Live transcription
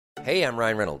Hey, I'm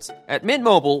Ryan Reynolds. At Mint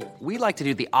Mobile, we like to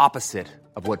do the opposite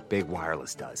of what Big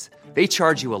Wireless does. They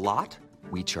charge you a lot,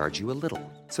 we charge you a little.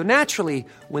 So naturally,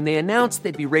 when they announced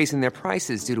they'd be raising their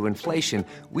prices due to inflation,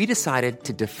 we decided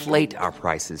to deflate our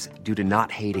prices due to not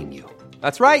hating you.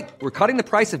 That's right. We're cutting the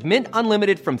price of Mint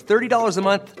Unlimited from $30 a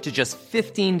month to just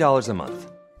 $15 a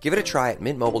month. Give it a try at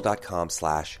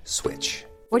mintmobile.com/switch.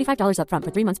 $45 up front for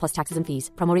 3 months plus taxes and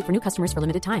fees. Promo rate for new customers for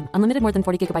limited time. Unlimited more than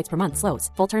 40 gigabytes per month. Slows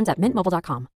full terms at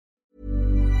mintmobile.com.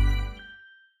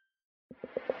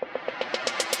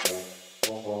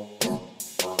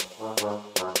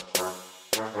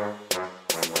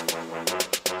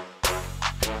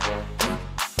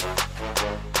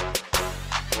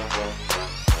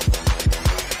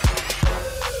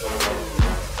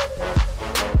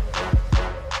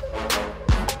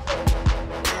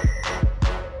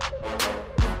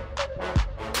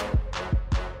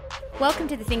 Welcome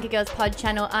to the Thinker Girls Pod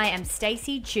channel. I am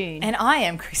Stacey June. And I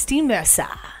am Christine Mercer.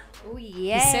 Oh, You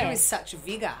yeah. said it with such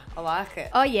vigour. I like it.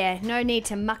 Oh, yeah. No need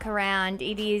to muck around.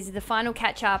 It is the final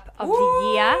catch-up of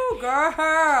the year.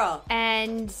 Girl.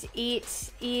 And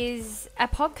it is a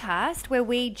podcast where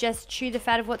we just chew the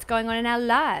fat of what's going on in our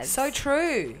lives. So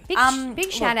true.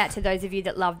 Big shout out to those of you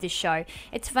that love this show.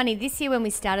 It's funny, this year when we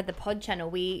started the pod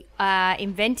channel, we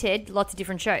invented lots of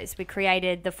different shows. We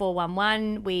created the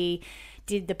 411, we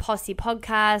did the Posse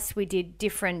podcast, we did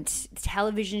different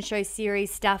television show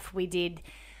series stuff, we did,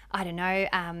 I don't know,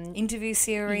 Interview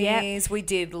series. Yep. We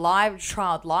did live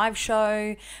show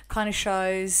kind of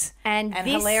shows. And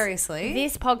hilariously,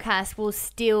 this podcast will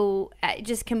still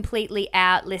just completely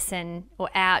out-listen or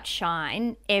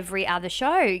outshine every other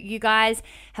show. You guys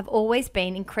have always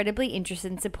been incredibly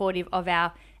interested and supportive of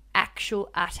our actual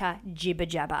utter jibber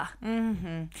jabber.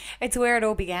 it's where it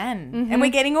all began. And we're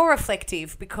getting all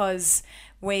reflective because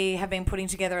we have been putting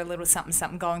together a little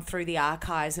something, going through the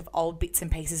archives of old bits and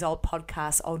pieces, old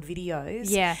podcasts, old videos.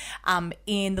 Yeah.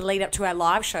 In the lead up to our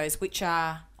live shows, which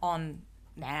are on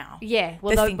now. Yeah,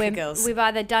 well, The Thinker Girls. we've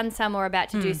either done some or about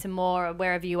to do some more, or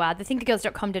wherever you are.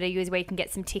 Thethinkergirls.com.au is where you can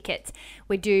get some tickets.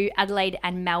 We do Adelaide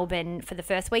and Melbourne for the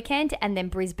first weekend, and then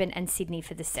Brisbane and Sydney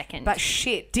for the second. But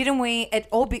shit, didn't we? It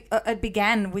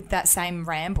began with that same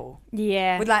ramble.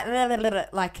 yeah, With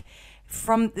like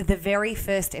from the very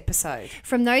first episode.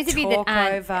 from those of you that Talk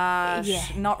aren't, over, yeah.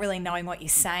 not really knowing what you're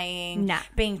saying, Nah.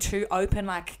 being too open,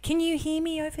 like, can you hear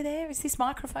me over there? Is this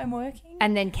microphone working?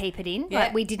 and then keep it in. Yeah.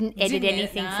 Like, we didn't edit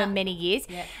anything for many years.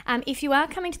 Yeah. If you are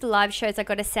coming to the live shows, I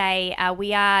got to say,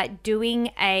 we are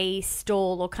doing a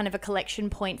stall or kind of a collection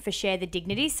point for Share the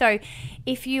Dignity. So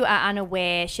if you are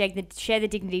unaware, Share the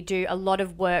Dignity do a lot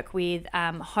of work with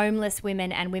homeless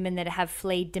women and women that have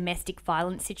fled domestic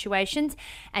violence situations.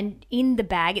 And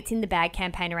it's in the bag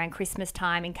campaign around Christmas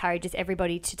time encourages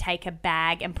everybody to take a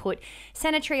bag and put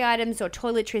sanitary items or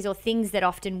toiletries or things that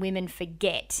often women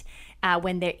forget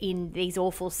when they're in these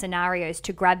awful scenarios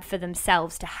to grab for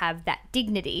themselves to have that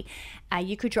dignity.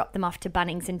 You could drop them off to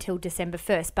Bunnings until December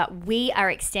 1st, but we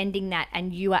are extending that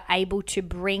and you are able to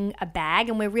bring a bag,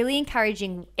 and we're really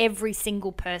encouraging every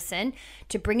single person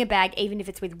to bring a bag, even if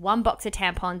it's with one box of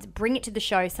tampons. Bring it to the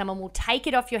show. Someone will take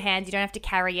it off your hands. You don't have to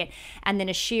carry it. And then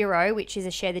a Shiro, which is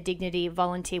a Share the Dignity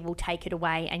volunteer, will take it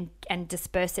away and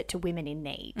disperse it to women in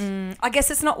need. I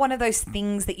guess it's not one of those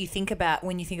things that you think about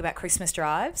when you think about Christmas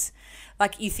drives.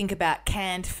 Like you think about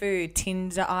canned food,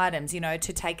 tinned items, to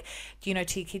take, to your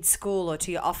kids' school or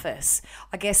to your office.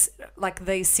 I guess like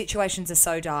these situations are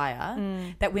so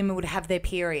dire that women would have their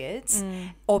periods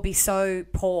or be so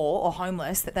poor or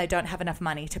homeless that they don't have enough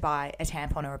money to buy a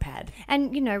tampon or a pad.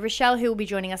 And, Rochelle, who will be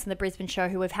joining us on the Brisbane show,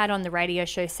 who we've had on the radio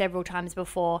show several times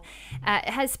before,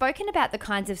 has spoken about the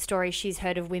kinds of stories she's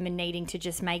heard of women needing to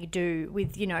just make do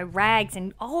with, rags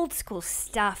and old school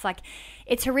stuff. Like,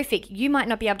 it's horrific. You might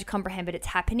not be able to comprehend, but it's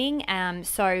happening.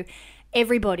 So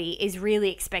everybody is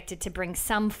really expected to bring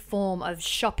some form of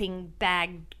shopping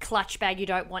bag, clutch bag. You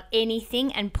don't want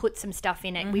anything, and put some stuff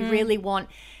in it. We really want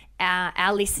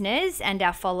our listeners and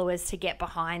our followers to get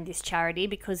behind this charity,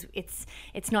 because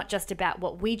it's not just about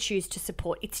what we choose to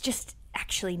support. It's just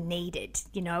actually needed.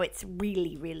 It's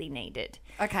really, really needed.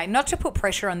 Okay, not to put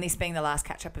pressure on this being the last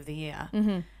catch-up of the year,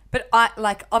 but I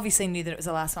obviously knew that it was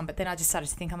the last one, but then I just started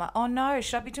to think, I'm like, oh no,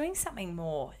 should I be doing something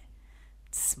more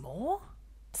small?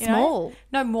 Small?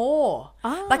 No, more.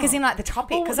 Oh. Like as in the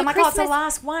topic, because Well, I'm like, the oh, it's the Christmas-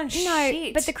 last one. No,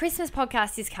 Shit. but the Christmas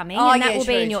podcast is coming, Oh, and that yeah, will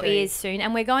true, be in your true. ears soon,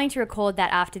 and we're going to record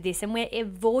that after this, and we're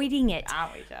avoiding it Are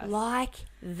we just? like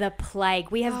the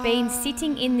plague. We have been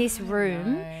sitting in this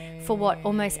room for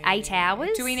almost 8 hours.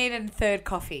 Do we need a third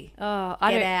coffee? Oh,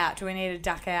 I Get don't. out. Do we need a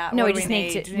duck out? No, What we do just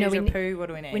need to. Do we need a poo? What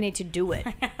do we need? We need to do it,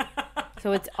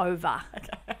 so it's over.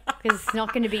 because it's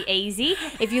not going to be easy.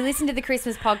 If you listen to the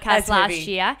Christmas podcast That's last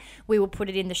heavy. year, we will put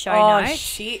it in the show Oh, notes.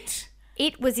 shit.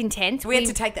 It was intense. We had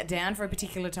to take that down for a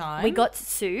particular time. We got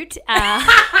sued.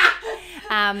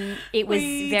 It was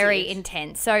very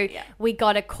intense. So we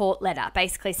got a court letter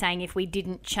basically saying if we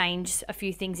didn't change a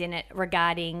few things in it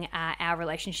regarding our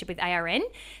relationship with ARN,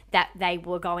 that they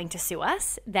were going to sue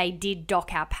us. They did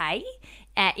dock our pay.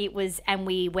 And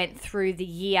we went through the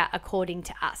year according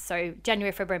to us. So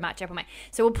January, February, March, April, May.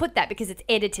 So we'll put that because it's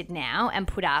edited now and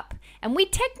put up. And we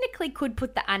technically could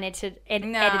put the unedited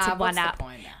edited one what's the up,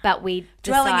 point? but we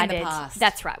Dwelling in decided the past.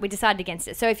 that's right. We decided against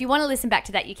it. So if you want to listen back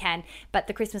to that, you can. But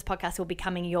the Christmas podcast will be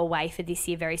coming your way for this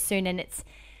year very soon, and it's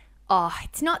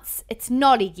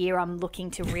not a year I'm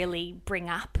looking to really bring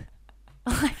up.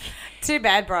 Too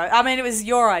bad, bro. I mean, it was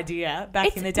your idea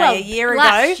back in the day, well, a year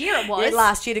last ago. year it was. Yeah,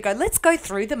 last year to go, let's go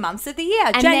through the months of the year.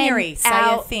 And January, then say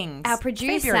our things. Our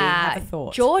producer, February, have a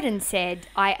thought. Jordan, said,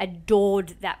 I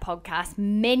adored that podcast.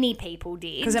 Many people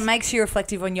did. Because it makes you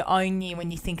reflective on your own year when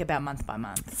you think about month by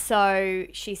month. So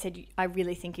she said, I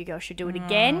really think you girls should do it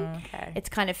again. Okay. It's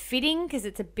kind of fitting because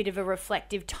it's a bit of a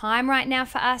reflective time right now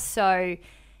for us. So,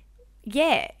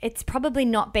 yeah, it's probably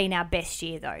not been our best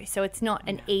year though. So it's not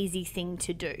an easy thing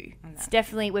to do. It's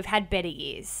definitely, we've had better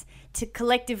years to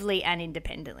collectively and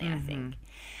independently, I think.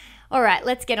 All right,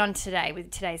 let's get on today with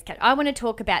today's cat. I want to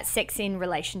talk about sex in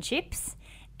relationships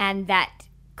and that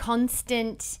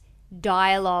constant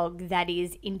dialogue that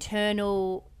is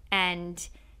internal and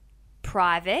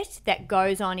private that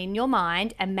goes on in your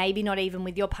mind and maybe not even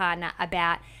with your partner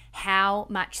about how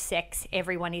much sex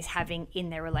everyone is having in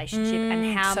their relationship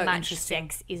and how so much interesting.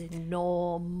 sex is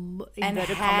normal. And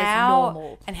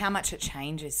how much it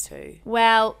changes too.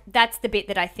 Well, that's the bit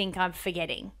that I think I'm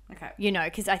forgetting. Okay. You know,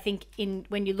 because I think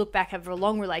when you look back over a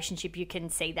long relationship, you can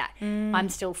see that. I'm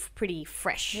still pretty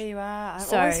fresh. Yeah, you are. I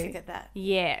So- always forget that.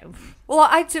 Yeah. Well,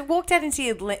 I walked out into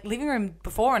your living room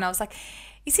before and I was like,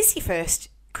 is this your first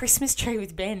Christmas tree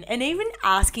with Ben? And even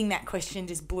asking that question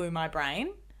just blew my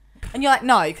brain. And you're like,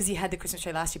 no, because you had the Christmas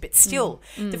tree last year. But still,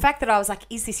 the fact that I was like,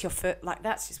 is this your first? Like,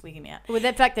 that's just wigging me out. Well,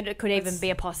 the fact that it could even be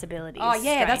a possibility. Oh, is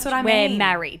yeah, that's what I strange. mean. We're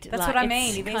married. That's like, what I it's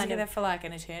mean. You've been kind together of for like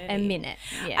an eternity. a minute.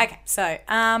 Yeah. Okay, so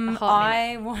hot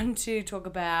I want to talk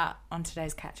about, on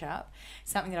today's catch-up,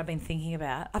 something that I've been thinking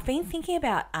about. I've been thinking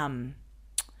about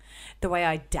the way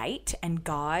I date and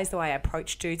guys, the way I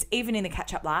approach dudes, even in the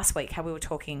catch-up last week, how we were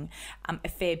talking a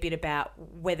fair bit about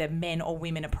whether men or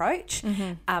women approach.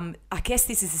 I guess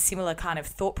this is a similar kind of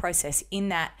thought process in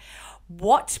that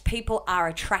what people are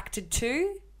attracted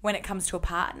to when it comes to a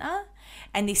partner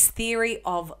and this theory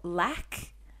of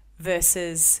lack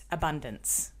versus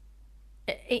abundance.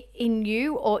 In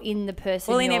you or in the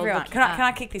person? Well, in you're everyone. looking Can at?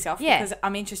 I kick this off? Yeah. Because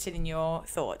I'm interested in your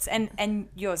thoughts and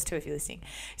yours too if you're listening.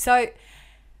 So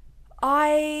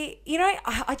I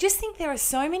just think there are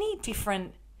so many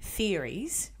different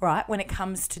theories, right, when it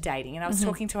comes to dating. And I was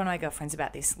talking to one of my girlfriends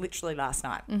about this literally last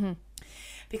night.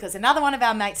 Because another one of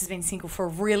our mates has been single for a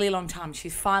really long time.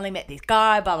 She's finally met this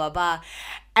guy, blah, blah, blah.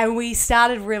 And we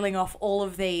started reeling off all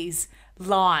of these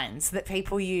lines that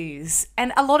people use.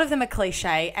 And a lot of them are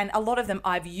cliche and a lot of them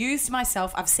I've used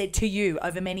myself. I've said to you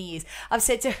over many years. I've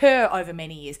said to her over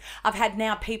many years. I've had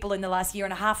now people in the last year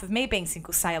and a half of me being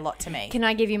single say a lot to me. Can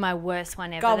I give you my worst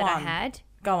one ever Go that I on. had?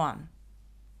 Go on.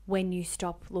 When you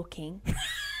stop looking,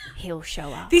 he'll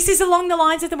show up. This is along the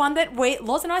lines of the one that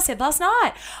Loz and I said last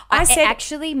night. I It said,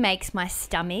 actually makes my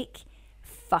stomach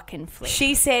fucking flip.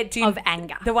 she said, of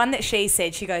anger. The one that she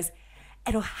said, she goes,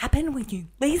 it'll happen when you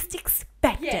least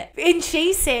expect Yeah. it. And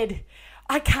she said,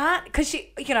 I can't, because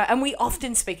she, and we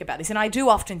often speak about this, and I do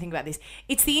often think about this.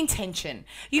 It's the intention.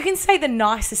 You can say the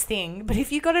nicest thing, but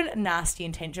if you've got a nasty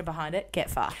intention behind it, get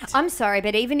fucked. I'm sorry,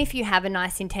 but even if you have a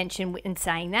nice intention in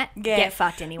saying that, get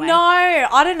fucked anyway. No,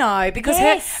 I don't know, because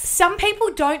Yes. some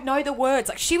people don't know the words.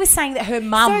 Like she was saying that her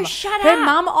mum, So shut her up.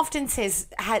 mum often says,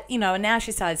 and now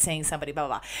she started seeing somebody, blah,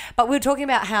 blah, blah. But we were talking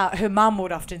about how her mum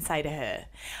would often say to her,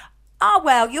 oh,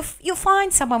 well, you'll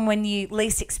find someone when you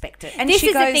least expect it. And This she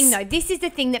is goes, the thing, though. This is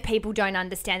the thing that people don't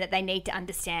understand that they need to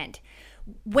understand.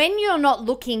 When you're not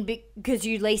looking because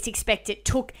you least expect it,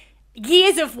 took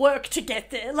years of work to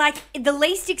get there. Like, the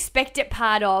least expected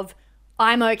part of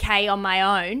I'm okay on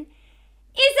my own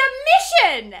is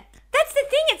a mission. That's the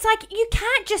thing. It's like you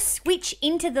can't just switch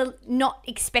into the not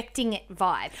expecting it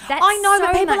vibe. That's I know, so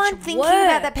but people much aren't thinking work.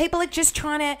 about that. People are just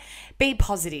trying to be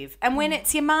positive. And when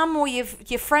it's your mum or your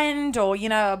friend or,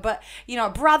 a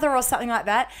brother or something like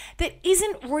that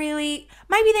isn't really,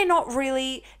 maybe they're not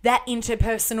really that into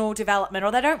personal development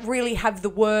or they don't really have the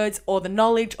words or the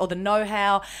knowledge or the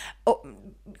know-how.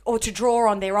 or to draw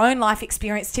on their own life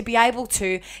experience to be able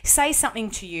to say something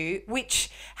to you which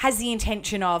has the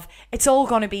intention of it's all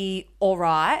going to be all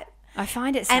right. I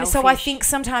find it selfish. And so I think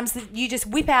sometimes that you just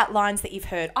whip out lines that you've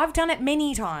heard. I've done it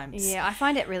many times. Yeah, I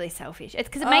find it really selfish. It's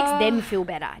because it makes them feel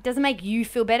better. It doesn't make you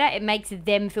feel better. It makes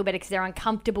them feel better because they're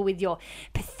uncomfortable with your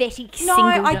pathetic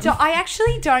singledom. I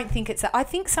actually don't think it's that. I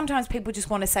think sometimes people just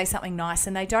want to say something nice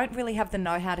and they don't really have the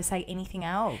know-how to say anything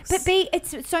else. But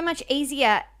it's so much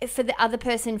easier for the other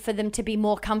person for them to be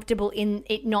more comfortable in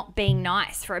it not being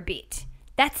nice for a bit.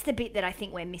 That's the bit that I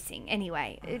think we're missing.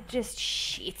 Anyway, it just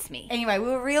shits me. Anyway, we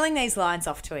were reeling these lines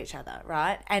off to each other,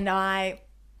 right? And I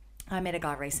met a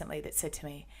guy recently that said to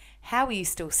me, how are you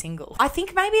still single? I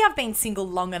think maybe I've been single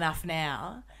long enough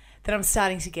now that I'm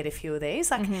starting to get a few of these.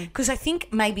 Like, because I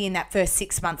think maybe in that first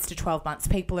 6 months to 12 months,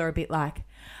 people are a bit like,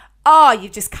 oh,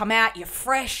 you've just come out, you're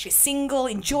fresh, you're single,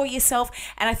 enjoy yourself.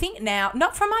 And I think now,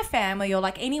 not from my family or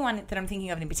like anyone that I'm thinking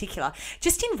of in particular,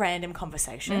 just in random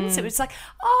conversations, it was like,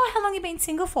 oh, how long have you been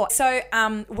single for? So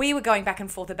we were going back and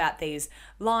forth about these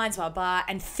lines, blah, blah,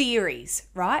 and theories,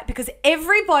 right? Because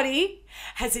everybody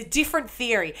has a different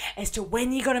theory as to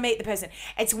when you're going to meet the person.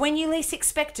 It's when you least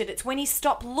expect it. It's when you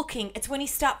stop looking. It's when you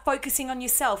start focusing on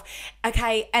yourself.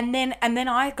 Okay, and then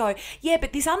I go, yeah,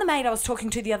 but this other mate I was talking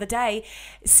to the other day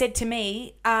said to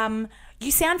me,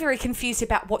 you sound very confused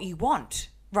about what you want,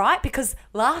 right? Because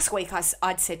last week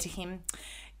I'd said to him,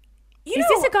 Is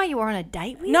this a guy you were on a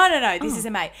date with? No, this is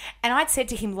a mate. And I'd said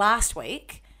to him last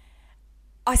week,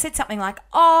 I said something like,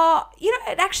 oh,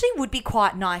 it actually would be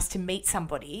quite nice to meet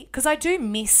somebody because I do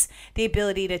miss the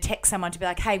ability to text someone to be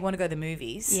like, hey, want to go to the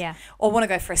movies? Yeah. Or want to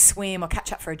go for a swim or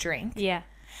catch up for a drink? Yeah.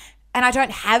 And I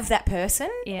don't have that person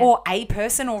or a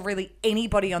person or really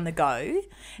anybody on the go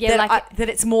that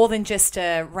it's more than just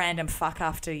a random fuck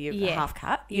after you're half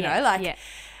cut, you know, like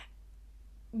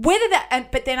whether that,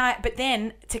 but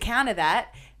then to counter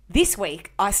that, this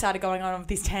week I started going on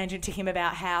this tangent to him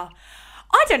about how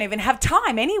I don't even have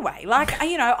time anyway. Like,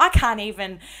 I can't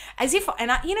even,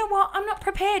 you know what? I'm not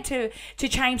prepared to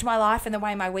change my life and the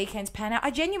way my weekends pan out.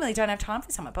 I genuinely don't have time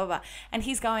for someone, blah, blah, blah. And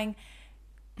he's going,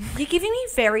 you're giving me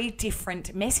very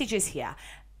different messages here.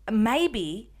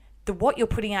 Maybe what you're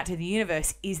putting out to the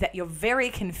universe is that you're very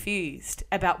confused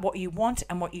about what you want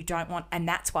and what you don't want. And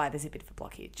that's why there's a bit of a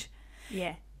blockage.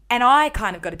 Yeah. And I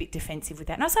kind of got a bit defensive with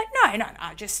that. And I was like, no,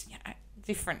 just,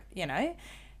 different,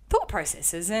 thought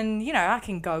processes, and I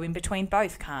can go in between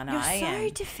both, can't I? You're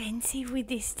so defensive with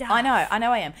this stuff. I know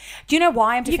I am. Do you know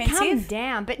why I'm defensive? You came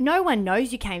down, but no one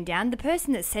knows you came down. The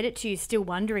person that said it to you is still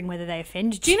wondering whether they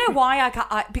offended you. Do you know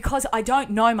why because I don't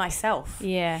know myself.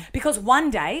 Yeah. Because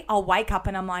one day I'll wake up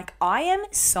and I'm like,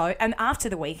 and after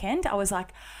the weekend I was like,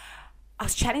 I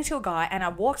was chatting to a guy and I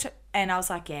walked and I was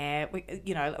like, yeah,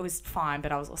 it was fine,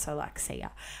 but I was also like, see ya.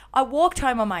 I walked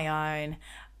home on my own.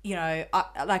 I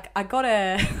got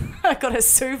a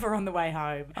Suva on the way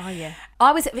home. Oh, yeah.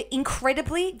 I was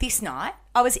incredibly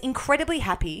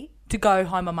happy to go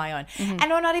home on my own. Mm-hmm.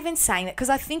 And I'm not even saying that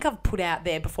because I think I've put out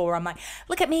there before, I'm like,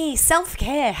 look at me,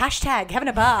 self-care, # having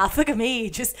a bath. Look at me,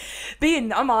 just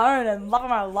being on my own and loving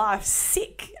my life.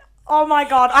 Sick. Oh my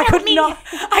God, I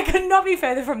could not be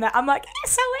further from that. I'm like,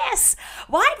 SOS,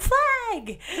 white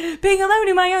flag. Being alone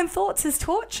in my own thoughts is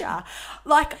torture.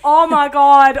 Like, oh my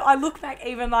God, I look back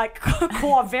even like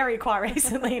very quite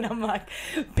recently and I'm like,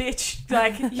 bitch,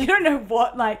 like, you don't know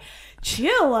what, like,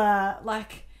 chill,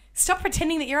 like, stop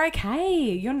pretending that you're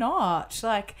okay. You're not.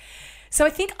 Like, so I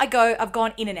think I've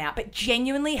gone in and out, but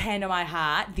genuinely, hand on my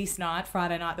heart, this night,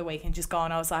 Friday night, the weekend just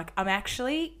gone, I was like, I'm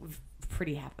actually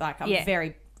pretty happy. Like, I'm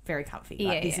very, very comfy.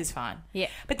 Like, this is fine. Yeah.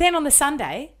 But then on the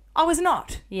Sunday, I was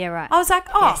not. Yeah, right. I was like,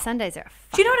 Sundays are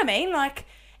do you know what I mean? Like,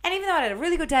 and even though I had a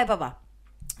really good day, blah, blah.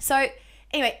 So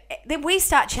anyway, then we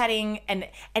start chatting and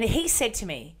he said to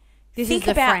me, think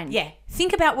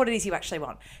about what it is you actually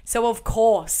want. So of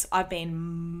course I've been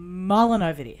mulling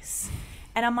over this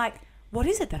and I'm like, what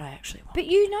is it that I actually want? But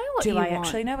you know what you want. Do I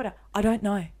actually know what I don't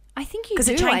know. I think you do. Because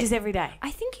it changes every day. I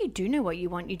think you do know what you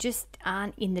want. You just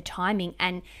aren't in the timing.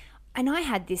 And I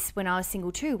had this when I was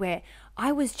single too, where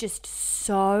I was just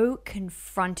so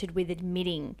confronted with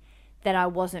admitting that I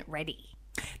wasn't ready.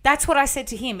 That's what I said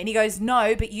to him. And he goes,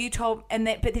 no, but you told, but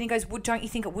then he goes, well, don't you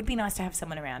think it would be nice to have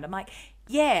someone around? I'm like,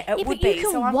 yeah, it would be.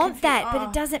 You can want that, but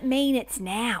it doesn't mean it's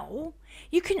now.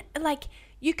 You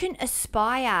can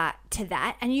aspire to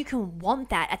that and you can want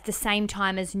that at the same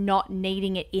time as not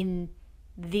needing it in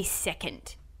this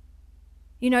second.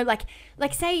 Like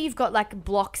say you've got like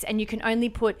blocks and you can only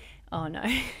put Oh, no.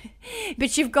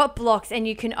 But you've got blocks and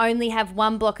you can only have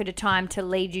one block at a time to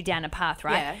lead you down a path,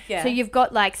 right? Yeah, yeah. So you've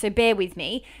got so bear with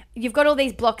me. You've got all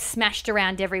these blocks smashed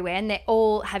around everywhere and they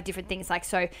all have different things. Like,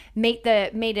 so meet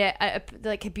a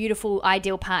beautiful,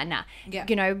 ideal partner.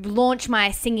 Yeah. Launch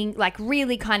my singing,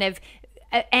 really kind of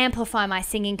amplify my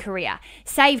singing career.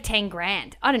 Save 10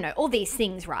 grand. I don't know, all these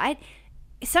things, right?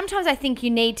 Sometimes I think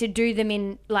you need to do them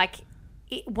in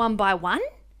one by one.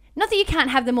 Not that you can't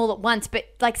have them all at once, but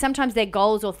sometimes they're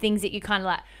goals or things that you kind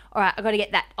of all right, I got to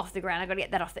get that off the ground. I got to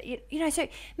get that off the, so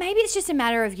maybe it's just a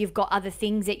matter of you've got other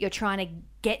things that you're trying to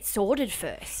get sorted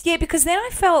first. Yeah, because then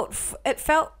it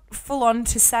felt full on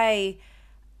to say,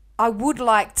 I would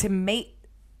like to meet.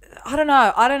 I don't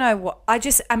know what.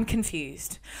 I'm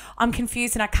confused. I'm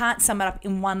confused and I can't sum it up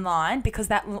in one line because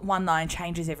that one line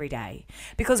changes every day.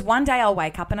 Because one day I'll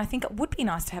wake up and I think it would be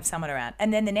nice to have someone around.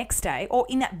 And then the next day or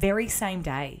in that very same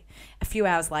day, a few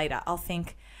hours later, I'll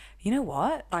think, you know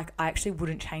what? I actually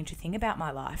wouldn't change a thing about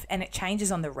my life. And it changes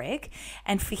on the reg.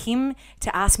 And for him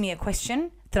to ask me a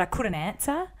question that I couldn't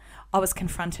answer, I was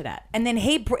confronted at. And then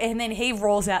he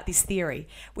rolls out this theory,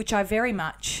 which I very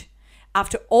much...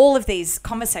 After all of these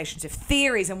conversations of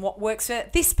theories and what works for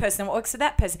this person and what works for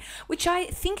that person, which I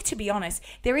think, to be honest,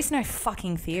 there is no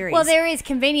fucking theories. Well, there is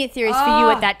convenient theories for you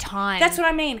at that time. That's what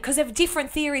I mean, because a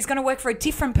different theory is going to work for a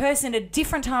different person at a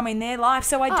different time in their life.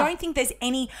 So I don't think there's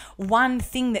any one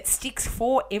thing that sticks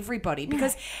for everybody,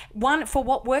 because for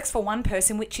what works for one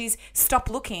person, which is stop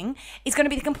looking, is going to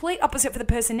be the complete opposite for the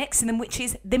person next to them, which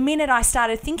is the minute I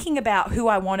started thinking about who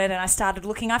I wanted and I started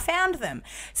looking, I found them.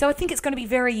 So I think it's going to be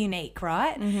very unique.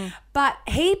 Right? Mm-hmm. But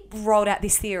he rolled out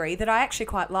this theory that I actually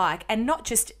quite like, and not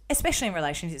just, especially in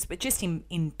relationships, but just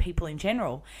in people in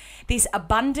general, this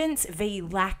abundance v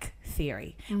lack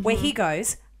theory, where he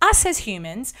goes, us as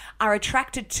humans are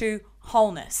attracted to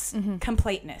wholeness,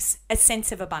 completeness, a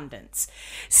sense of abundance.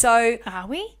 So are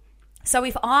we? So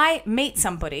if I meet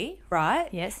somebody, right?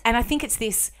 Yes. And I think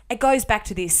it goes back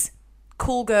to this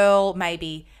cool girl,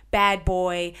 maybe bad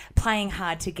boy, playing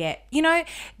hard to get.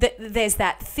 There's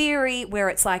that theory where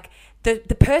it's like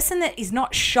the person that is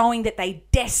not showing that they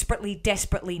desperately,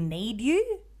 desperately need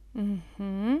you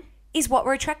is what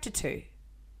we're attracted to.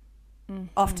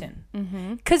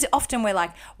 Often. Because often we're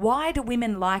like, why do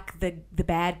women like the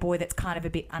bad boy that's kind of a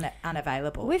bit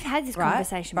unavailable? We've had this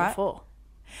conversation before.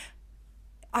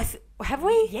 Have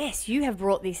we? Yes, you have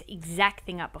brought this exact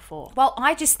thing up before. Well,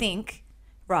 I just think,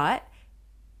 right,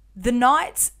 the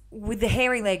nights with the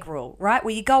hairy leg rule, right,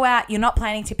 where you go out, you're not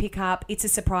planning to pick up, it's a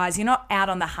surprise, you're not out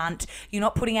on the hunt, you're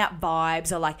not putting out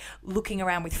vibes or looking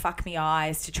around with fuck me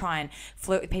eyes to try and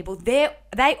flirt with people. They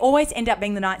always end up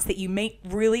being the nights that you meet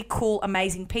really cool,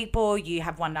 amazing people, you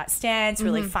have one night stands,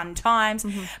 really fun times.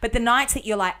 But the nights that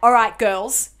you're like, all right,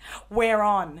 girls, we're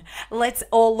on. Let's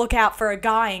all look out for a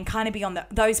guy and kind of be on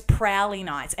those prowly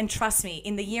nights. And trust me,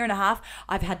 in the year and a half,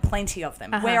 I've had plenty of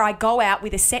them where I go out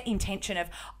with a set intention of,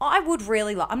 I would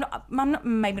really like, I'm not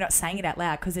maybe not saying it out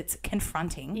loud because it's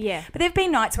confronting. Yeah. But there've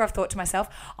been nights where I've thought to myself,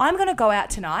 I'm going to go out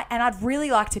tonight and I'd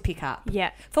really like to pick up.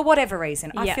 Yeah. For whatever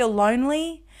reason. Yeah. I feel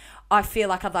lonely. I feel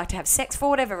like I'd like to have sex for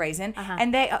whatever reason.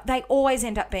 And they always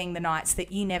end up being the nights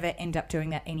that you never end up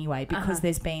doing that anyway, because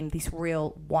there's been this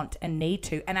real want and need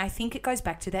to. And I think it goes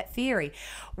back to that theory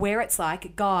where it's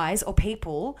like guys or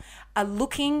people are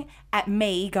looking at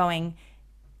me going,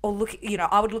 or look,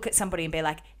 I would look at somebody and be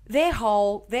like, they're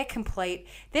whole, they're complete,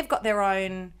 they've got their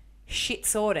own shit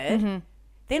sorted.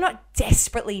 They're not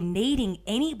desperately needing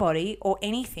anybody or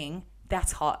anything.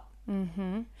 That's hot.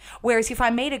 Whereas if I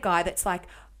meet a guy that's like,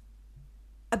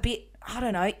 a bit, I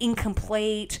don't know,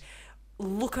 incomplete,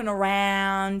 looking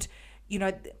around,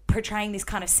 portraying this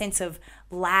kind of sense of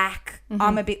lack,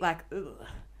 I'm a bit like, ugh.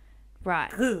 Right.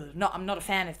 Ugh, I'm not a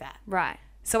fan of that. Right.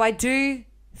 So I do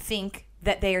think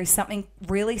that there is something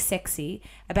really sexy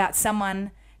about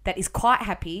someone that is quite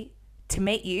happy to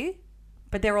meet you,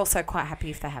 but they're also quite happy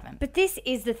if they haven't. But this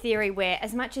is the theory where,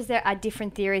 as much as there are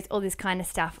different theories, all this kind of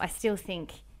stuff, I still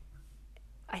think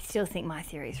my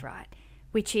theory is right,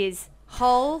 which is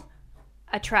whole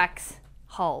attracts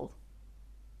whole.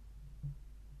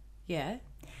 Yeah.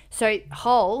 So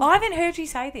whole. I haven't heard you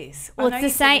say this. Well, it's the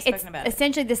same. It's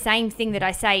essentially the same thing that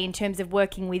I say in terms of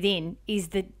working within is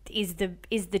the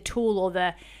tool or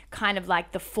the kind of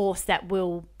like the force that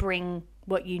will bring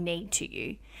what you need to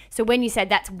you. So when you say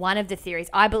that's one of the theories,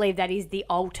 I believe that is the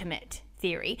ultimate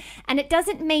theory. And it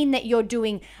doesn't mean that you're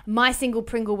doing my single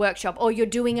Pringle workshop or you're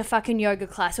doing a fucking yoga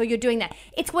class or you're doing that.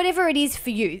 It's whatever it is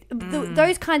for you.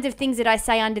 Those kinds of things that I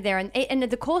say under there and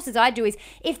the courses I do is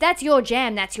if that's your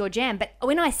jam, that's your jam. But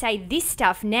when I say this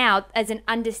stuff now as an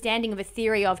understanding of a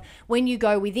theory of when you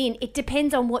go within, it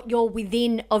depends on what your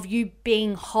within of you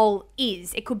being whole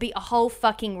is. It could be a whole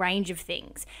fucking range of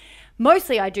things.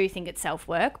 Mostly I do think it's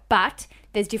self-work, but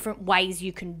there's different ways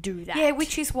you can do that. Yeah,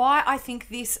 which is why I think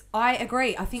I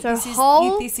agree. I think so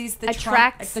this is the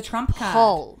trump card.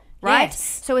 Whole, right?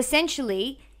 Yes. So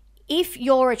essentially, if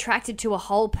you're attracted to a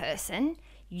whole person,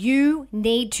 you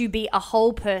need to be a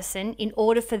whole person in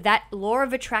order for that law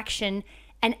of attraction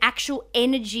and actual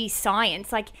energy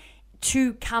science, like,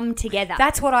 to come together.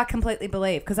 That's what I completely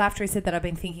believe, because after he said that, I've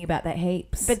been thinking about that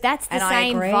heaps. But that's the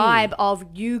same vibe of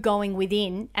you going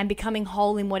within and becoming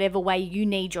whole in whatever way you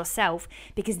need yourself,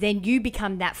 because then you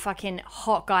become that fucking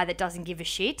hot guy that doesn't give a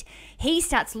shit. He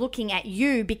starts looking at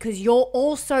you because you're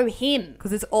also him.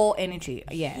 Because it's all energy.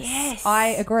 Yes. I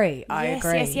agree. I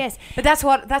agree. Yes. But that's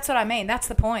what I mean. That's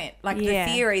the point. Like the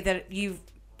theory that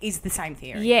is the same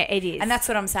theory. Yeah, it is. And that's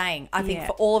what I'm saying. I think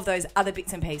for all of those other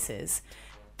bits and pieces,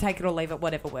 take it or leave it,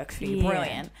 whatever works for you,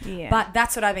 brilliant. Yeah. But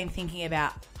that's what I've been thinking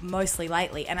about mostly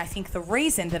lately. And I think the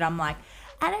reason that I'm like,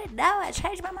 I don't know, I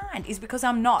changed my mind, is because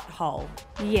I'm not whole.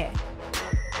 Yeah.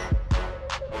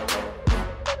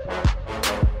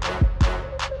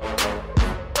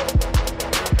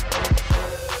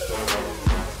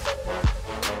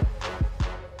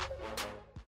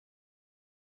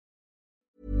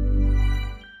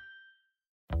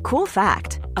 Cool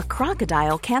fact, a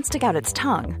crocodile can't stick out its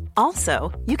tongue.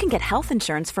 Also, you can get health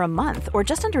insurance for a month or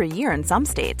just under a year in some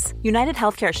states. United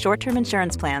Healthcare short-term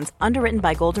insurance plans, underwritten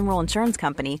by Golden Rule Insurance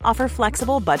Company, offer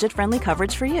flexible, budget-friendly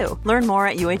coverage for you. Learn more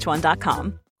at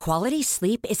uh1.com. Quality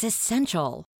sleep is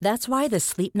essential. That's why the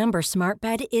Sleep Number Smart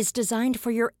Bed is designed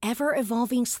for your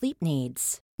ever-evolving sleep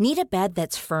needs. Need a bed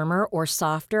that's firmer or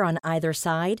softer on either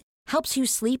side? Helps you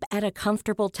sleep at a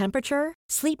comfortable temperature?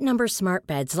 Sleep Number Smart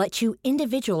Beds let you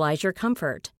individualize your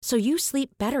comfort, so you sleep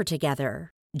better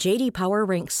together. J.D. Power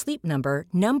ranks Sleep Number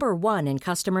number 1 in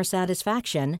customer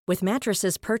satisfaction with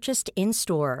mattresses purchased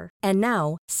in-store. And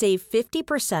now, save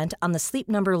 50% on the Sleep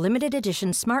Number Limited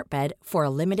Edition Smart Bed for a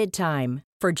limited time.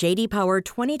 For J.D. Power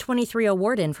 2023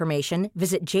 award information,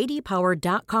 visit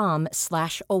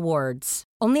jdpower.com/awards.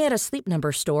 Only at a Sleep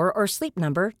Number store or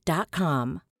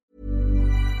sleepnumber.com.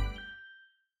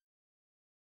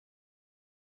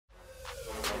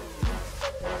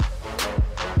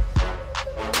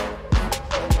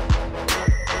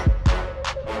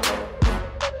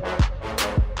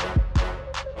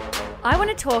 I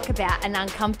want to talk about an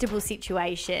uncomfortable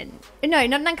situation. No,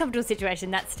 not an uncomfortable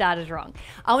situation. That started wrong.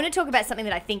 I want to talk about something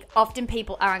that I think often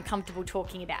people are uncomfortable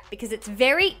talking about, because it's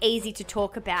very easy to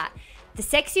talk about the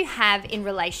sex you have in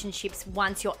relationships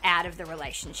once you're out of the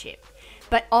relationship.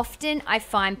 But often I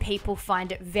find people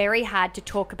find it very hard to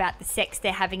talk about the sex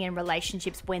they're having in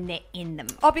relationships when they're in them.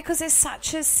 Oh, because there's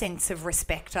such a sense of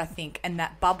respect, I think, and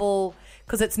that bubble,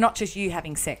 because it's not just you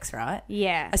having sex, right?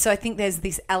 Yeah. So I think there's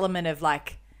this element of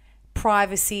like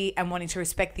privacy and wanting to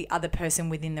respect the other person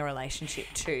within the relationship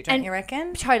too, don't you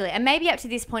reckon? Totally. And maybe up to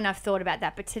this point I've thought about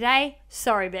that. But today,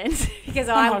 sorry, Ben, because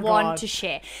I want to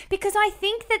share. Because I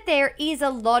think that there is a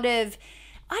lot of,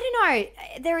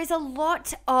 there is a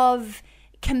lot of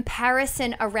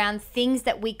comparison around things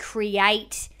that we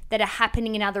create that are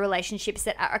happening in other relationships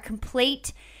that are a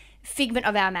complete figment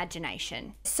of our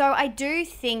imagination. So I do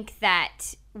think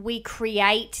that we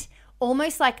create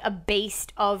almost like a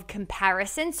beast of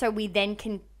comparison, so we then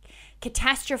can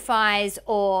catastrophize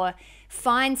or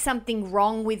find something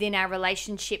wrong within our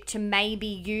relationship to maybe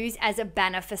use as a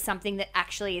banner for something that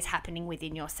actually is happening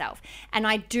within yourself. And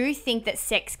I do think that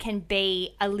sex can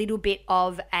be a little bit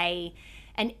of an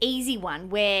easy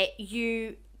one where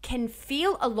you can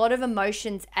feel a lot of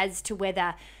emotions as to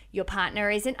whether your partner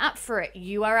isn't up for it,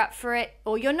 you are up for it,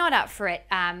 or you're not up for it.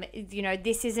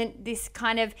 This isn't this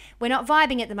kind of, we're not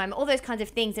vibing at the moment, all those kinds of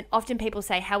things. And often people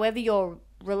say, however your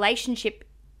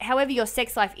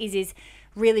sex life is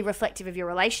really reflective of your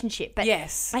relationship. But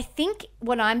yes, I think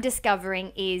what I'm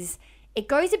discovering is it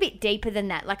goes a bit deeper than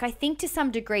that. Like, I think to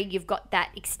some degree you've got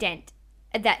that extent,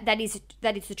 that is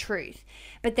the truth.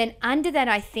 But then under that,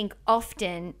 I think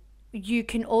often you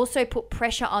can also put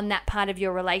pressure on that part of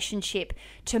your relationship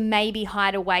to maybe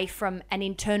hide away from an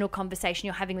internal conversation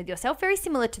you're having with yourself, very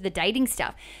similar to the dating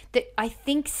stuff. That I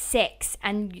think sex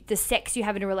and the sex you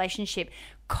have in a relationship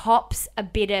cops a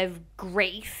bit of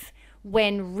grief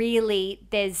when really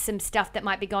there's some stuff that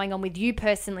might be going on with you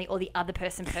personally or the other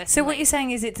person personally. So what you're saying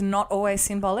is it's not always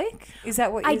symbolic? Is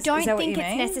that what I is don't that what think you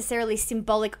it's mean? necessarily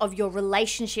symbolic of your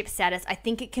relationship status. I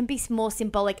think it can be more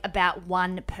symbolic about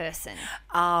one person.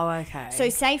 Oh, okay. So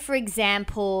say, for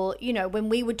example, you know, when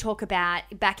we would talk about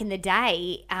back in the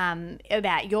day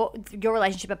about your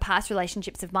relationship or past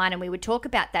relationships of mine, and we would talk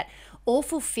about that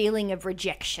awful feeling of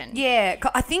rejection. Yeah,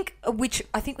 I think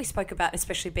we spoke about,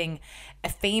 especially being a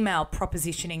female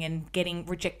propositioning and getting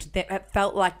rejected. That it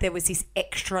felt like there was this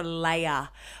extra layer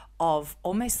of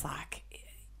almost like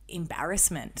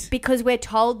embarrassment. Because we're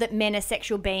told that men are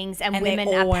sexual beings and women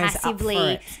they're are always up passively, for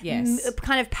it. Yes.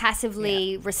 kind of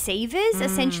passively receivers,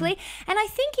 essentially. And I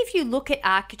think if you look at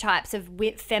archetypes of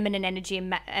feminine energy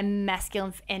and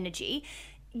masculine energy,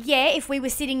 yeah, if we were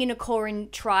sitting in a Koran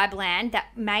tribe land,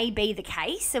 that may be the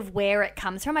case of where it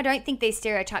comes from. I don't think these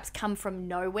stereotypes come from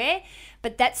nowhere,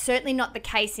 but that's certainly not the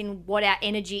case in what our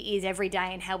energy is every day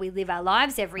and how we live our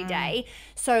lives every day.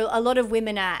 So a lot of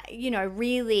women are, you know,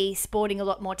 really sporting a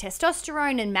lot more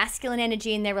testosterone and masculine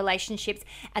energy in their relationships.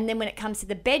 And then when it comes to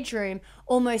the bedroom,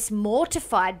 almost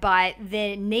mortified by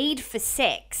their need for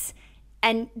sex.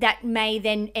 And that may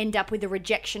then end up with a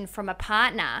rejection from a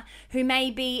partner who may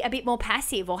be a bit more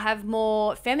passive or have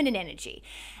more feminine energy.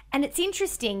 And it's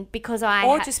interesting because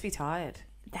just be tired.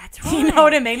 That's right. You know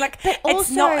what I mean? Like, But it's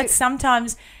also- not. It's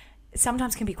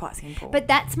sometimes can be quite simple. But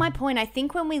that's my point. I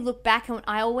think when we look back, and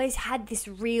I always had this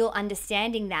real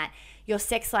understanding that your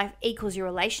sex life equals your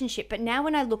relationship. But now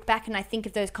when I look back and I think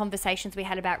of those conversations we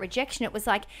had about rejection, it was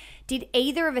like, did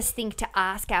either of us think to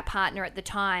ask our partner at the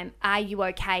time, are you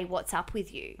okay? What's up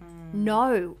with you?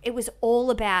 No, it was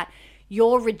all about,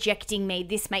 you're rejecting me.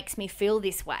 This makes me feel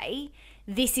this way.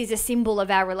 This is a symbol of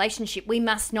our relationship. We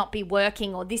must not be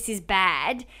working, or this is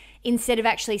bad. Instead of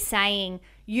actually saying,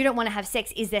 you don't want to have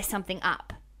sex. Is there something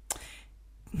up?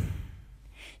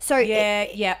 So you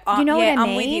know what I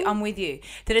I'm mean? with you.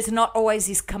 That it's not always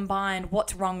this combined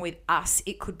what's wrong with us.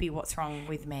 It could be what's wrong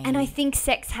with me. And I think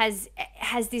sex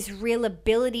has this real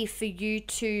ability for you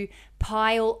to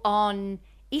pile on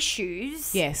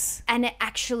issues. Yes. And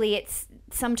it's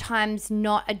sometimes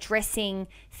not addressing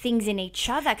things in each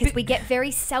other, because we get very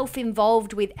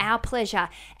self-involved with our pleasure,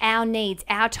 our needs,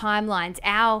 our timelines,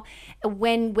 our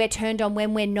when we're turned on,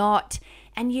 when we're not.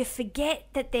 And you forget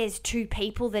that there's two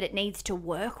people that it needs to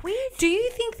work with. Do you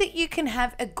think that you can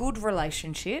have a good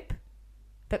relationship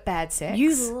but bad sex?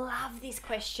 You love this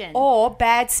question. Or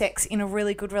bad sex in a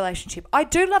really good relationship? I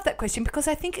do love that question, because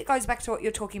I think it goes back to what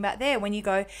you're talking about there when you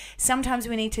go, sometimes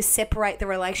we need to separate the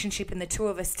relationship and the two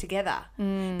of us together.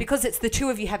 Because it's the two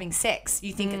of you having sex.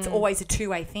 You think it's always a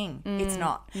two-way thing. It's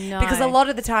not. No. Because a lot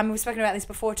of the time, we've spoken about this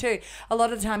before too, a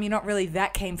lot of the time you're not really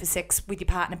that keen for sex with your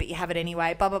partner, but you have it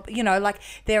anyway. Blah, blah, blah. You know, like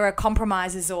there are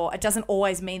compromises, or it doesn't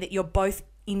always mean that you're both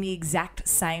in the exact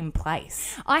same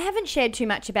place. I haven't shared too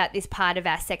much about this part of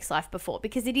our sex life before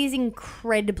because it is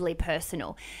incredibly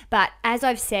personal. But as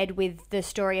I've said with the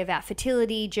story of our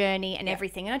fertility journey and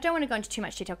everything, and I don't want to go into too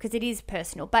much detail because it is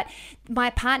personal, but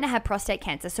my partner had prostate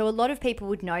cancer. So a lot of people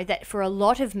would know that for a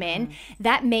lot of men,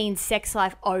 that means sex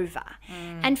life over.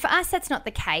 And for us, that's not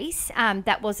the case.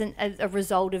 That wasn't a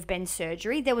result of Ben's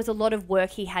surgery. There was a lot of work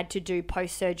he had to do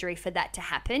post-surgery for that to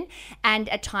happen. And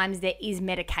at times there is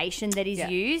medication that is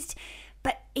used,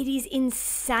 but it is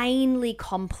insanely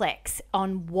complex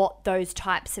on what those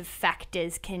types of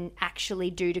factors can actually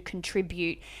do to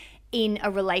contribute in a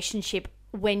relationship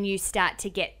when you start to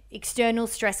get external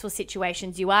stressful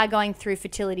situations. You are going through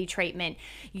fertility treatment,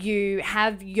 you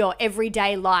have your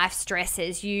everyday life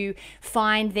stresses, you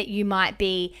find that you might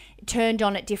be turned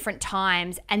on at different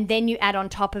times, and then you add on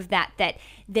top of that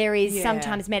there is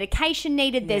sometimes medication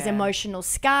needed, there's emotional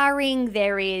scarring,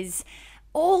 there is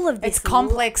all of this. It's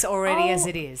complex already as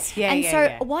it is.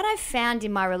 What I've found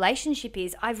in my relationship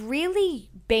is I've really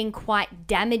been quite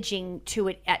damaging to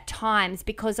it at times,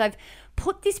 because I've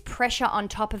put this pressure on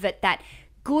top of it that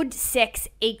good sex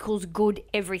equals good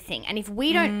everything. And if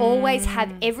we don't always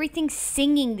have everything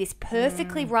singing this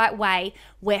perfectly right way,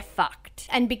 we're fucked.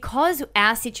 And because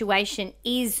our situation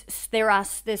is,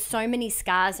 there's so many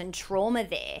scars and trauma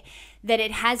there, that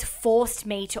it has forced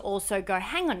me to also go,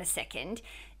 hang on a second,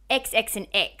 X, and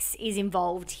X is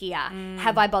involved here.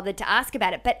 Have I bothered to ask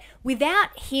about it? But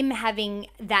without him having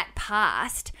that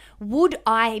past, would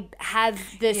I have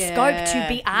the scope to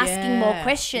be asking more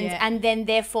questions and then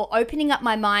therefore opening up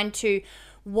my mind to,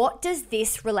 what does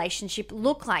this relationship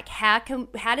look like? How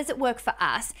does it work for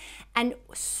us? And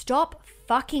stop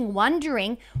fucking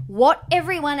wondering what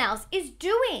everyone else is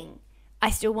doing. I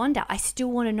still wonder. I still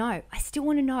want to know. I still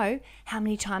want to know how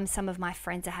many times some of my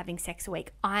friends are having sex a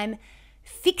week. I'm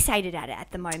fixated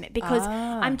at the moment because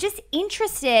I'm just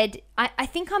interested. I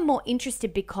think I'm more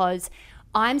interested because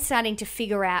I'm starting to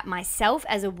figure out myself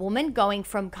as a woman going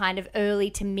from kind of early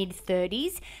to mid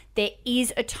 30s. There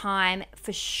is a time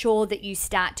for sure that you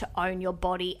start to own your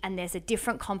body and there's a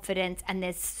different confidence, and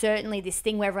there's certainly this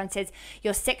thing where everyone says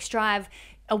your sex drive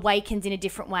awakens in a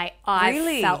different way.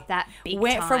 I felt that big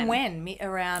time. From when?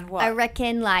 Around what? I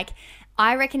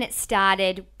reckon it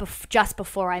started just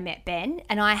before I met Ben,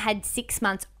 and I had 6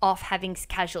 months off having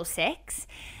casual sex.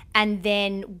 And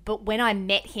then, but when I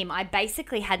met him, I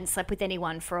basically hadn't slept with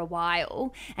anyone for a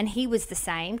while. And he was the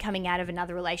same, coming out of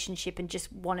another relationship and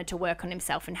just wanted to work on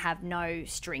himself and have no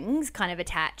strings kind of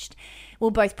attached.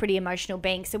 We're both pretty emotional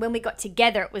beings. So when we got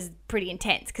together, it was pretty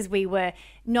intense because we were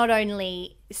not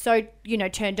only so,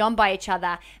 turned on by each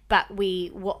other, but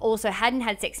we were also hadn't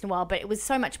had sex in a while, but it was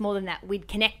so much more than that. We'd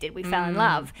connected, we fell in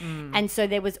love. And so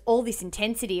there was all this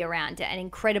intensity around it and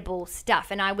incredible stuff.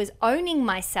 And I was owning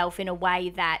myself in a way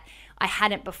that I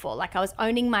hadn't before. Like I was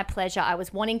owning my pleasure. I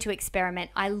was wanting to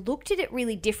experiment. I looked at it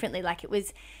really differently. Like it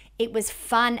was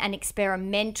fun and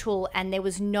experimental, and there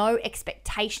was no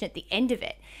expectation at the end of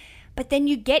it. But then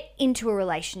you get into a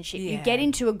relationship, you get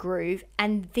into a groove,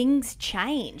 and things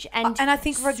change. And I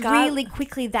think really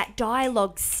quickly that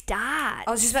dialogue starts.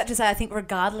 I was just about to say, I think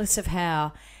regardless of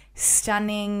how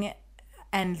stunning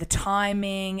and the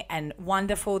timing and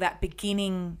wonderful that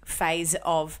beginning phase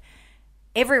of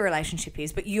every relationship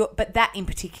is, but that in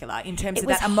particular, in terms of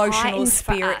that emotional,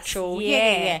 spiritual,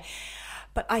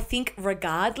 But I think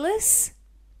regardless,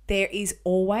 there is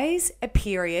always a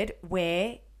period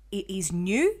where it is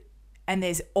new. And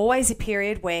there's always a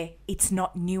period where it's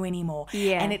not new anymore.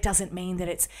 Yeah. And it doesn't mean that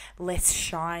it's less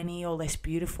shiny or less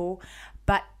beautiful.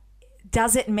 But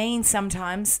does it mean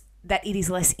sometimes that it is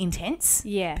less intense?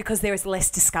 Yeah. Because there is less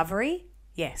discovery?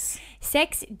 Yes.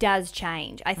 Sex does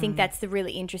change. I think that's the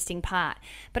really interesting part.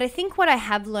 But I think what I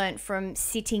have learned from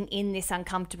sitting in this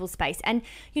uncomfortable space, and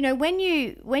when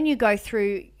you go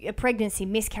through a pregnancy,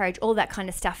 miscarriage, all that kind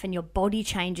of stuff, and your body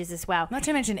changes as well. Not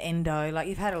to mention endo, like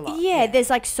you've had a lot. Yeah, there's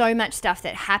like so much stuff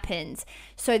that happens.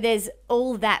 So there's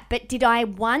all that. But did I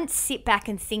once sit back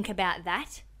and think about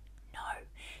that? No.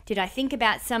 Did I think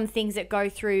about some things that go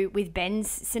through with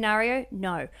Ben's scenario?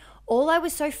 No. All I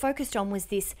was so focused on was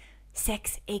this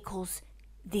sex equals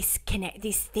this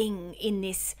thing in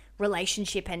this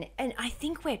relationship, and I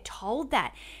think we're told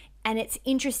that, and it's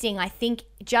interesting. I think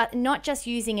not just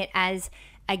using it as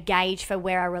a gauge for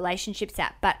where our relationship's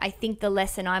at, but I think the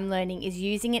lesson I'm learning is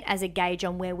using it as a gauge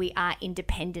on where we are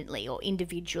independently or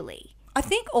individually. I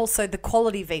think also the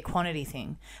quality v quantity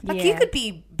thing. Like you could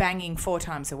be banging 4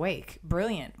 times a week,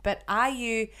 brilliant, but are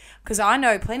you? Because I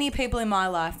know plenty of people in my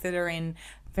life that are in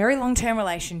very long-term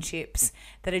relationships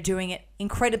that are doing it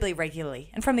incredibly regularly.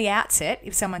 And from the outset,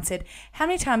 if someone said, how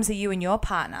many times are you and your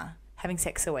partner having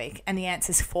sex a week? And the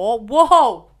answer's 4.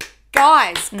 Whoa,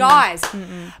 guys.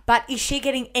 But is she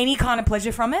getting any kind of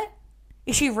pleasure from it?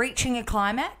 Is she reaching a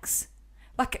climax?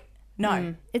 Like,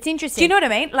 no. It's interesting. Do you know what I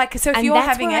mean? Like, so if and you're that's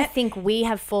having where it. I think we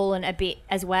have fallen a bit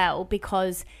as well,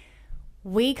 because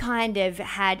we kind of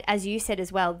had, as you said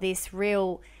as well, this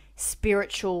real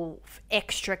spiritual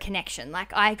extra connection.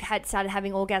 Like I had started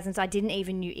having orgasms I didn't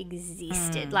even knew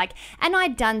existed. Like, and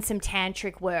I'd done some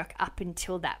tantric work up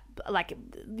until that, like,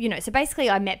 so basically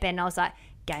I met Ben and I was like,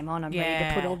 game on, I'm ready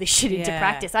to put all this shit into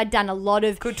practice. I'd done a lot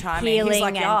of good timing. Healing. He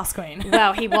was like, yes, queen.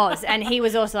 Well, he was. And he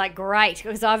was also like, great,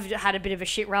 because I've had a bit of a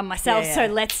shit run myself, so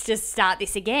let's just start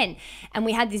this again. And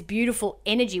we had this beautiful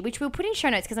energy, which we'll put in show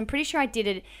notes, because I'm pretty sure I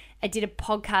did a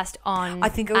podcast on, I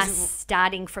think it was us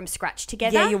starting from scratch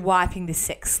together. Yeah, you're wiping the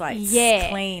sex slate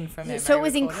clean from memory. So it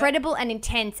was incredible and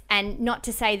intense, and not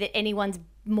to say that anyone's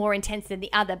more intense than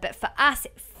the other, but for us,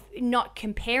 not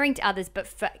comparing to others, but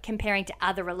for comparing to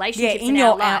other relationships in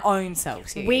our life, our own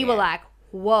selves. We were like,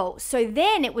 whoa. So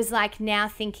then it was like now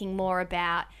thinking more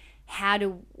about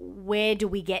where do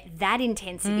we get that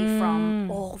intensity from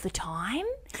all the time?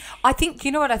 I think,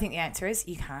 you know what I think the answer is?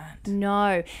 You can't.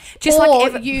 No. Just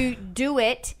or you do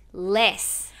it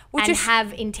less and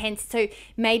have intense. So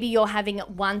maybe you're having it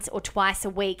once or twice a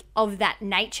week of that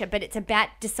nature, but it's about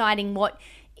deciding what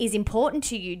is important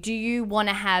to you. Do you want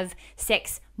to have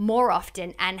sex more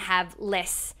often and have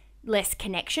less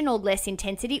connection or less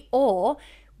intensity, or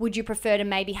would you prefer to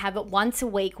maybe have it once a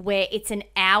week where it's an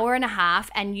hour and a half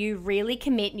and you really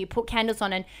commit and you put candles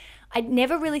on? And I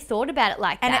never really thought about it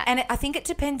like that. And I think it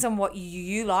depends on what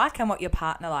you like and what your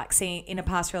partner likes. See, in a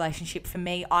past relationship, for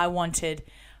me, I wanted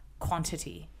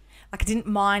quantity. Like I didn't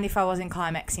mind if I wasn't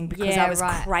climaxing because I was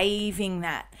craving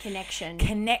that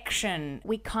connection.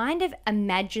 We kind of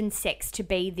imagine sex to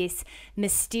be this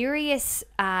mysterious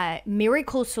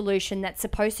miracle solution that's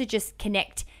supposed to just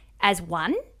connect as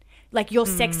one. Like your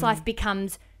sex life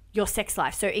becomes your sex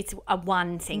life. So it's a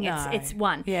one thing. No. It's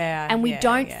one. Yeah. And we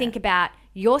don't think about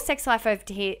your sex life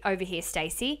over here,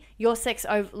 Stacey, your sex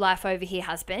life over here,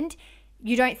 husband.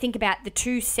 You don't think about the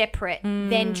two separate,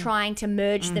 then trying to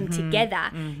merge them together.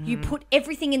 You put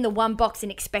everything in the one box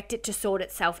and expect it to sort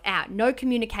itself out. No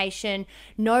communication,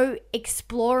 no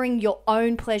exploring your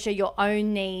own pleasure, your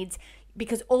own needs,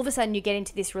 because all of a sudden you get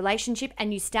into this relationship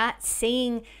and you start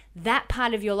seeing that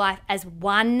part of your life as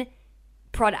one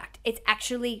product. It's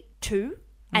actually two,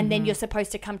 and then you're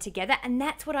supposed to come together. And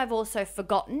that's what I've also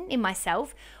forgotten in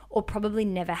myself, or probably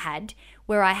never had,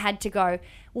 where I had to go,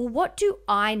 well, what do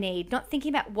I need? Not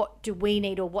thinking about what do we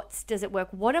need or what does it work.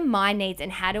 What are my needs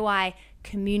and how do I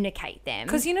communicate them?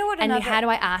 Because you know what, and how do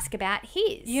I ask about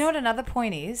his? You know what another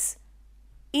point is?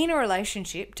 In a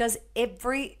relationship, does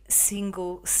every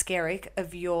single skerrick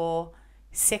of your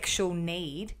sexual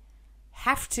need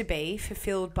have to be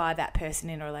fulfilled by that person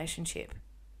in a relationship?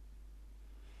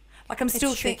 Like I'm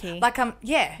still thinking,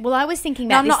 yeah. Well, I was thinking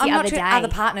about this the other day. I'm not to other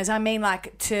partners. I mean,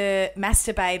 like to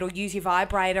masturbate or use your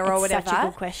vibrator or whatever. Such a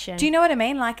good question. Do you know what I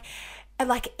mean? Like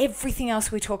everything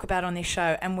else we talk about on this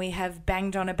show, and we have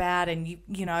banged on about, and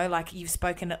you know, like you've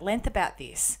spoken at length about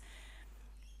this.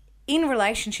 In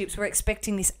relationships, we're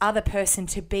expecting this other person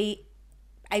to be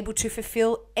able to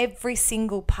fulfill every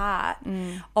single part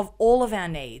of all of our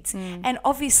needs. And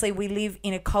obviously we live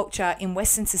in a culture in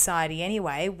Western society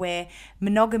anyway where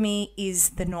monogamy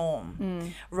is the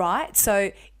norm, right?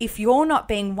 So if you're not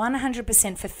being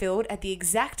 100% fulfilled at the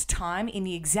exact time in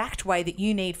the exact way that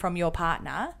you need from your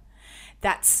partner,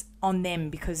 that's on them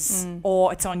because,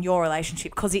 or it's on your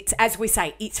relationship because it's, as we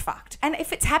say, it's fucked. And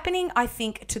if it's happening, I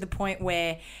think to the point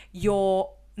where you're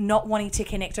not wanting to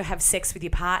connect or have sex with your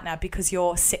partner because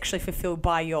you're sexually fulfilled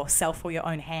by yourself or your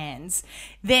own hands,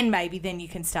 then you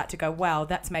can start to go, well,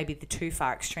 that's maybe the too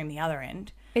far extreme, the other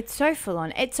end. It's so full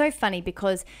on. It's so funny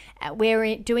because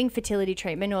we're doing fertility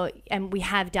treatment and we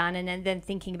have done and then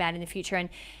thinking about in the future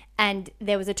and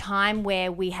there was a time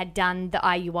where we had done the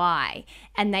IUI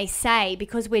and they say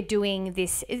because we're doing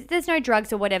this, there's no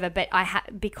drugs or whatever, but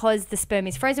because the sperm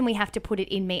is frozen, we have to put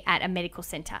it in me at a medical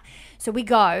center. So we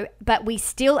go, but we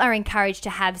still are encouraged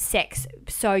to have sex.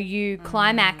 So you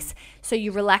climax, so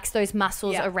you relax those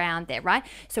muscles around there, right?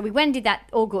 So we went and did that,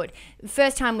 all good.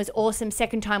 First time was awesome.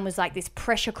 Second time was like this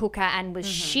pressure cooker and was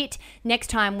shit. Next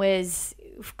time was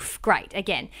great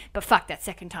again, but fuck that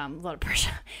second time, a lot of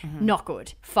pressure, not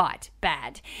good, fight,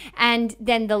 bad. And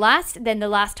then the last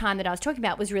time that I was talking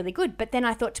about was really good, but then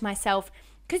I thought to myself,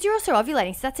 because you're also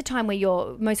ovulating, so that's a time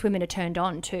where most women are turned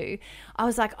on too. I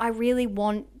was like, I really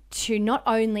want to not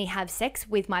only have sex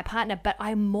with my partner, but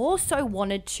I more so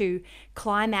wanted to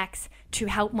climax to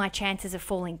help my chances of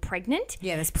falling pregnant.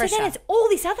 Yeah, there's pressure. So then it's all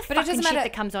this other fucking shit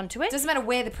that comes onto it. It doesn't matter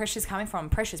where the pressure's coming from.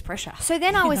 Pressure's pressure. So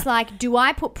then I was like, do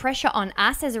I put pressure on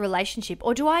us as a relationship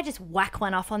or do I just whack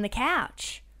one off on the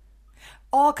couch?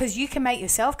 Oh, because you can make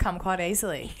yourself come quite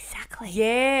easily. Exactly.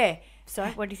 Yeah. So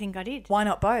what do you think I did? Why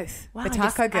not both? Wow, the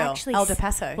taco girl, El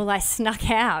Paso. Well, I snuck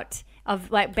out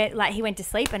of like he went to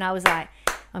sleep and I was like,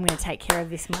 I'm going to take care of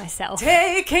this myself.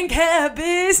 Taking care of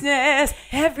business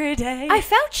every day. I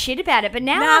felt shit about it, but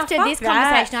now after this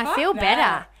conversation, I feel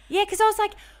better. Yeah, because I was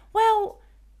like, well,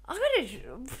 I got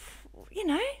to, you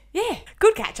know. Yeah,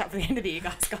 good catch up for the end of the year,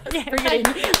 guys. Yeah, bring it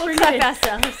in. We'll clap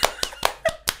ourselves.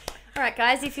 All right,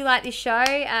 guys, if you like this show,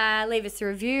 leave us a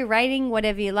review, rating,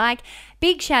 whatever you like.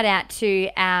 Big shout out to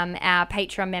our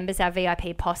Patreon members, our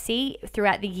VIP posse.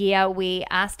 Throughout the year, we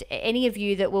asked any of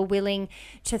you that were willing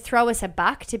to throw us a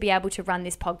buck to be able to run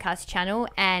this podcast channel,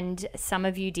 and some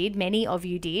of you did, many of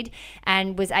you did,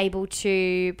 and was able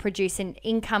to produce an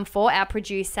income for our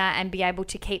producer and be able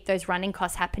to keep those running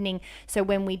costs happening. So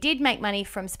when we did make money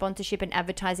from sponsorship and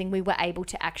advertising, we were able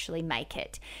to actually make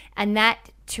it. And that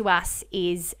to us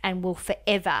is and will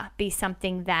forever be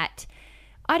something that,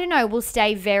 I don't know, will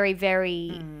stay very,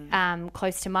 very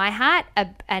close to my heart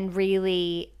and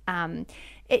really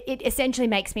it essentially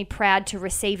makes me proud to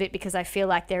receive it because I feel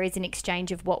like there is an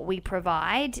exchange of what we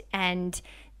provide and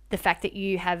the fact that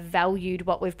you have valued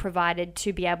what we've provided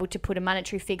to be able to put a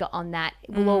monetary figure on that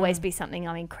will always be something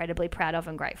I'm incredibly proud of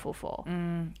and grateful for.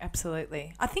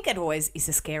 Absolutely. I think it always is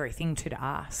a scary thing to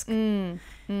ask.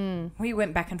 We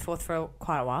went back and forth for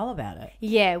quite a while about it.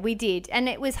 Yeah, we did. And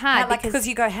it was hard because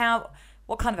you go,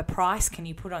 what kind of a price can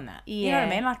you put on that? Yeah. You know what I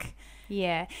mean? Like,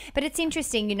 Yeah. But it's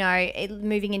interesting,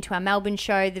 moving into our Melbourne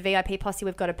show, the VIP Posse,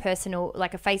 we've got a personal,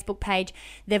 like a Facebook page.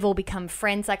 They've all become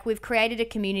friends. Like, we've created a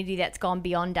community that's gone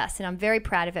beyond us, and I'm very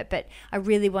proud of it. But I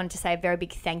really wanted to say a very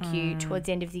big thank you towards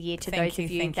the end of the year to those of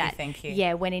you that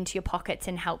went into your pockets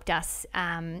and helped us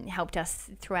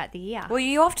throughout the year. Well,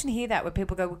 you often hear that where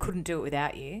people go, we couldn't do it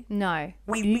without you. No.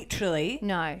 We literally.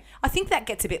 No. I think that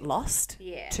gets a bit lost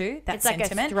too, that it's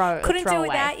sentiment. Like couldn't do it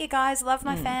without you guys. Love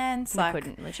my fans. We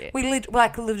couldn't, legit.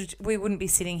 We wouldn't be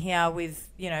sitting here with,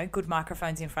 good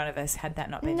microphones in front of us had that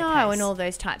not been the case. No, and all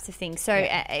those types of things. So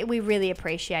we really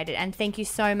appreciate it. And thank you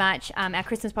so much. Our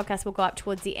Christmas podcast will go up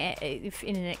towards the end,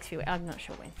 in the next few weeks. I'm not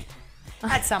sure when.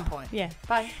 At some point. Yeah.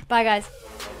 Bye. Bye, guys.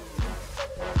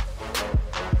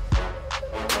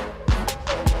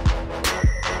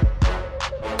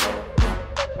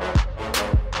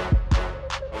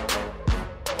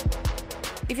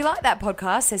 If you like that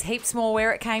podcast, there's heaps more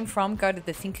where it came from. Go to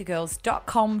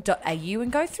thethinkergirls.com.au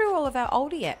and go through all of our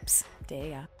oldie apps. There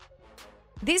you are.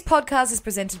 This podcast is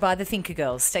presented by The Thinker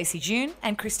Girls, Stacey June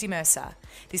and Christy Mercer.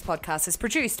 This podcast is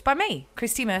produced by me,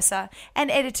 Christy Mercer,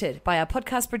 and edited by our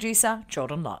podcast producer,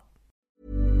 Jordan Lott.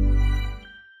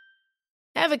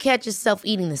 Ever catch yourself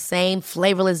eating the same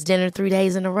flavorless dinner 3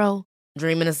 days in a row?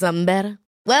 Dreaming of something better?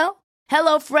 Well,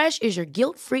 HelloFresh is your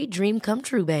guilt-free dream come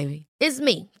true, baby. It's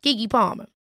me, Keke Palmer.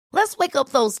 Let's wake up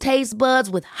those taste buds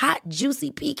with hot, juicy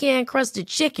pecan-crusted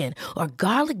chicken or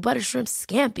garlic butter shrimp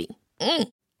scampi.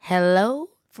 Hello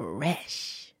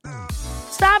Fresh.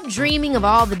 Stop dreaming of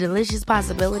all the delicious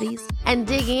possibilities and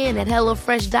dig in at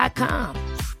HelloFresh.com.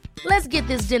 Let's get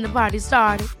this dinner party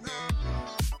started.